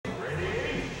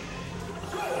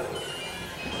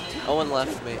one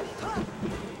left, mate.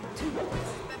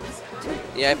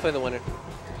 Yeah, I play the winner.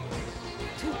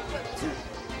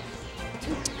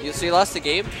 So you lost the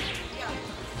game? Yeah.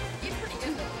 He's pretty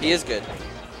good though. He is good.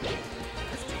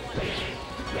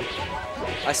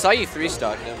 I saw you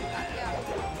 3-stock him.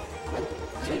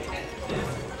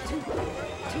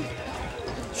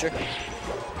 Sure.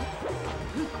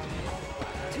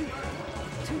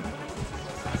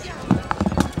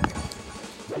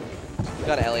 We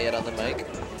got Elliot on the mic.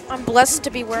 I'm blessed to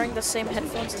be wearing the same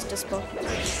headphones as Dispo.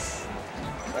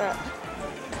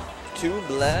 Too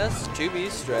blessed to be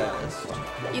stressed.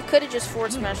 You could have just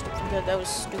forward smashed it from there. That was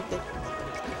stupid.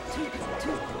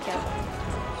 Yeah.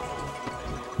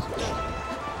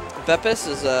 Bepis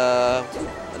is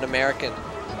an American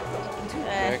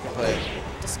player.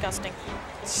 Disgusting.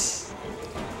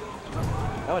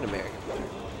 I'm an American.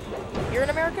 You're an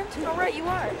American? Oh, right, you are.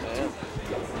 I am.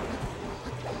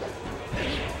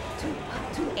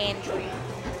 Andrew.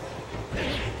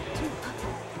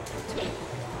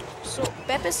 So,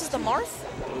 Bepis is the Marth?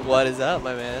 What is up,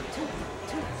 my man?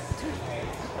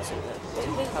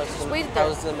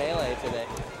 How's the melee today?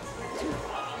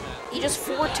 He just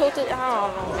forward tilted.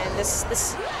 I don't know, man. This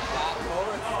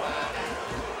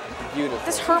Beautiful.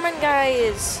 This Herman guy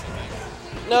is.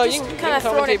 No, just you can kind of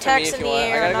throwing commentate for me attacks if in you the want.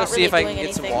 air I gotta and go not see really if I doing can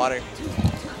get some anything. water.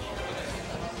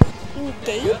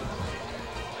 Gabe?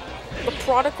 The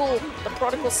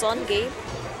prodigal son, Gabe.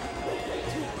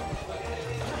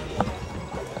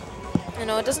 You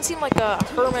know, it doesn't seem like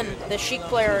Herman, the Sheik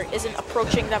player, isn't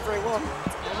approaching that very well.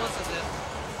 Almost as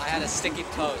if I had a sticky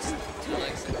post for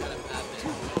like some kind of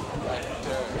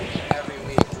admin every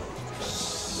week,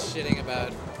 shitting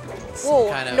about some Whoa,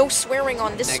 kind of no swearing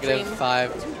on this negative stream.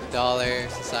 $5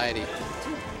 society.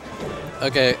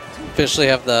 Okay, officially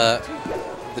have the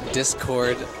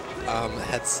Discord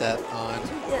headset on.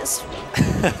 Yes.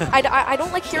 I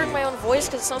don't like hearing my own voice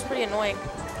because it sounds pretty annoying.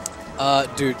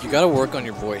 Dude, you gotta work on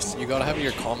your voice. You gotta have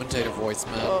your commentator voice,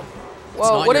 man.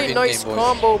 Well, what your a nice in-game voice.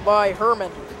 combo by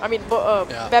Herman. I mean,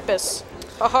 Yeah. Bepis.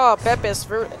 Haha, Bepis.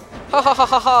 Ha ha ha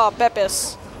ha ha,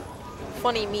 Bepis.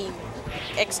 Funny meme.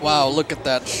 XD. Wow, look at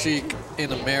that Sheik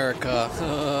in America.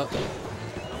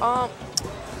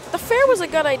 The fair was a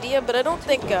good idea, but I don't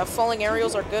think falling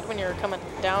aerials are good when you're coming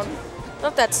down.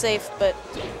 Not that safe, but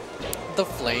The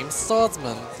Flame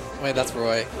Swordsman. Wait, that's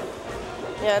Roy.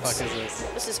 yeah, What the fuck is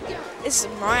this? this is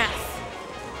Mrath.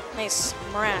 Nice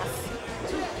Mrath.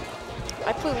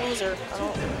 I play loser. I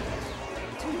don't.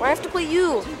 Why have to play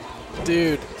you?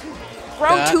 Dude,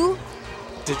 Round That- 2.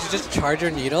 did you just charge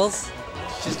your needles?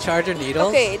 Just charge your needles?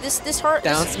 Okay, this hard.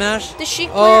 Down smash? The Sheik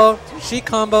player. Oh, Sheik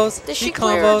combos. The Sheik Sheik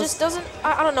player combos. just doesn't.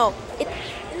 I don't know.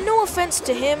 No offense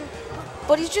to him,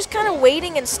 but he's just kind of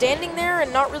waiting and standing there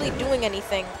and not really doing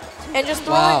anything, and just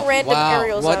throwing random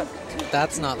aerials what? out.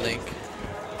 That's not Link.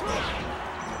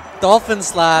 Dolphin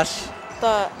Slash.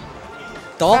 The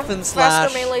Dolphin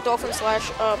Slash. faster melee dolphin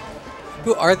slash.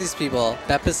 Who are these people?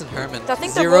 Bepis and Herman. I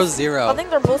think they're 0 both, 0. I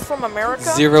think they're both from America.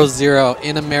 0 0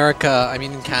 in America. I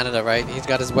mean in Canada, right? He's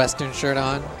got his Western shirt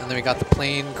on, and then we got the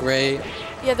plain gray.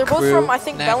 Yeah, they're both crew from I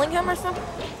think neck. Bellingham or something.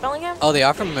 Bellingham. Oh, they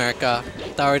are from America.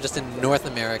 Thought we were just in North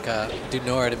America. Do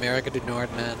Nord, America, do Nord,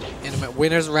 man.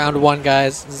 Winners round 1,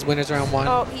 guys. This is winners round 1.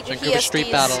 Oh, Vancouver Street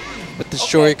SDs. Battle with the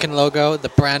Okay. Shuriken logo, the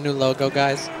brand new logo,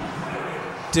 guys.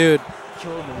 Dude,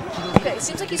 Okay, it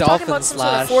seems like he's Dolphin talking about some sort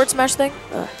slash. of forward smash thing.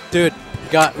 dude,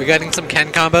 we're getting some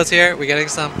Ken combos here. We're getting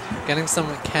some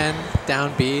Ken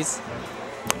down Bs,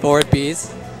 forward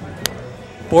Bs,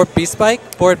 forward B spike,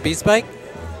 forward B spike.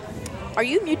 Are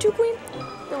you Mewtwo Queen?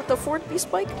 With the forward B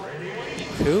spike?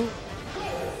 Who?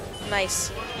 Nice.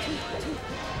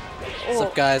 What's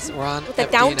up, guys? We're on With the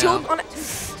FD down now. tilt on it.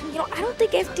 You know, I don't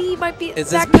think FD might be Is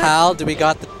this that good. PAL? Do we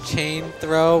got the chain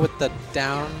throw with the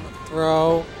down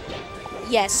throw?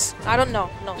 Yes. I don't know.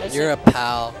 No. You're a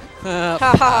pal. Ha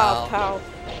ha, pal.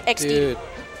 XD. Dude,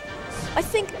 I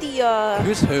think the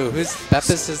who's who? Who's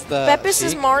Bepis is the Bepis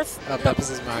is Sheik? Marth. Oh,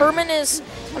 Bepis is Marth. Herman is.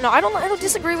 No, I don't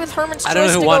disagree with Herman's I don't know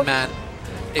choice who to won, go. man.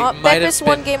 It Bepis might have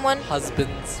won been game 1.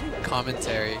 husband's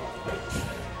commentary,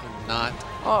 not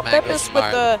Bepis with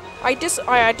Smart. the.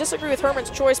 I disagree with Herman's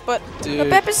choice, but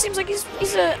Dude. Bepis seems like he's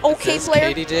an okay Is this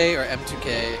player. KDJ or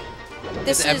M2K?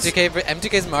 This is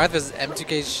M2K's Marth versus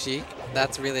M2K's Sheik?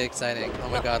 That's really exciting. Oh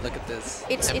my god, look at this.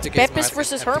 It's M2K's Bepis Marth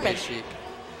versus M2K's Herman. Sheik.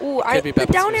 Ooh, Could be the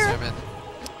Bepis down versus air. Herman.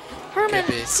 Herman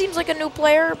Could be. seems like a new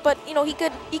player, but you know he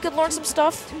could learn some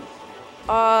stuff.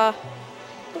 I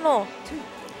don't know.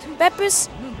 Bepis,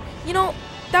 you know,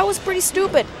 that was pretty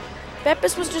stupid.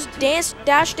 Bepis was just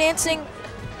dash dancing,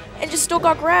 and just still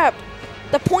got grabbed.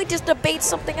 The point is to bait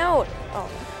something out. Oh,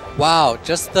 Wow,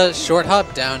 just the short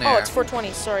hop down air. Oh, it's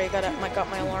 420. Sorry, I got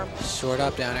my alarm. Short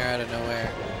hop down air out of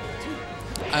nowhere.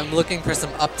 I'm looking for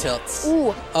some up tilts.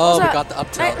 Ooh. Oh, we that? got the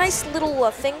up tilts. Nice little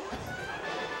thing.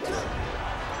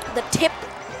 The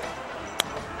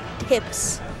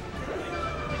tips.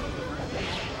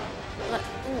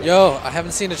 Ooh. Yo, I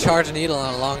haven't seen a charge needle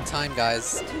in a long time,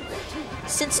 guys.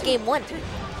 Since game 1.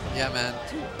 Yeah, man.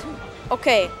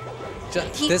 Okay.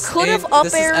 He This could have ain't- up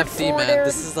This is aired, FD, forward man. aired.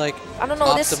 This is like I don't know,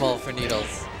 optimal for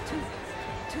needles.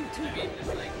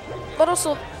 But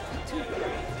also,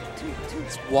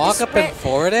 Walk This up and ran-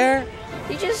 forward air?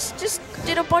 he just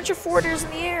did a bunch of forwarders in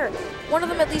the air. One of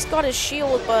them at least got his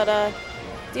shield, but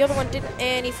the other one didn't.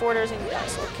 And he forwarders and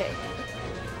that's okay.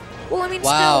 Well, I mean,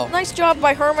 Wow. still, nice job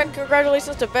by Herman.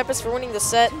 Congratulations to Bepis for winning the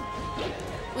set.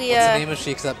 We What's the name of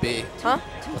Sheik's up B? huh?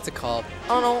 What's it called? I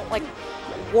don't know, like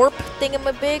warp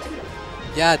thingamabig.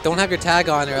 Yeah, don't have your tag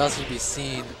on or else you'll be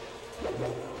seen.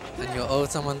 And you'll owe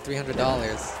someone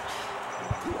 $300.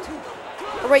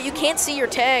 Alright, you can't see your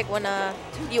tag when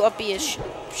you up B is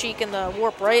Sheik in the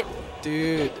warp, right?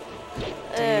 Dude.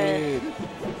 Uh, Dude.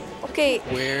 Okay.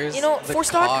 Where's You know, the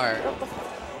 4-stock. car?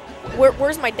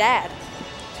 Where's my dad?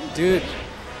 Dude,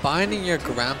 finding your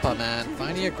grandpa, man.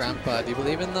 Finding your grandpa. Do you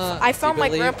believe in the... I found do you my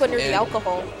believe grandpa near the in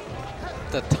alcohol.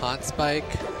 The taunt spike?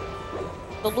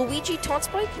 The Luigi taunt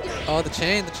spike? Oh, the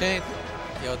chain.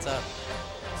 Yo, what's up?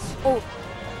 Oh.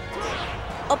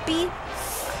 Up B.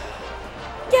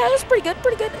 Yeah, it was pretty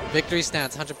good, Victory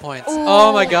stance, 100 points. Ooh,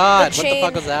 Oh my god, the what the chain.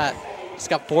 fuck was that? Just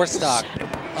got 4 stock.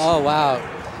 Oh wow.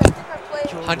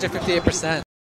 158%.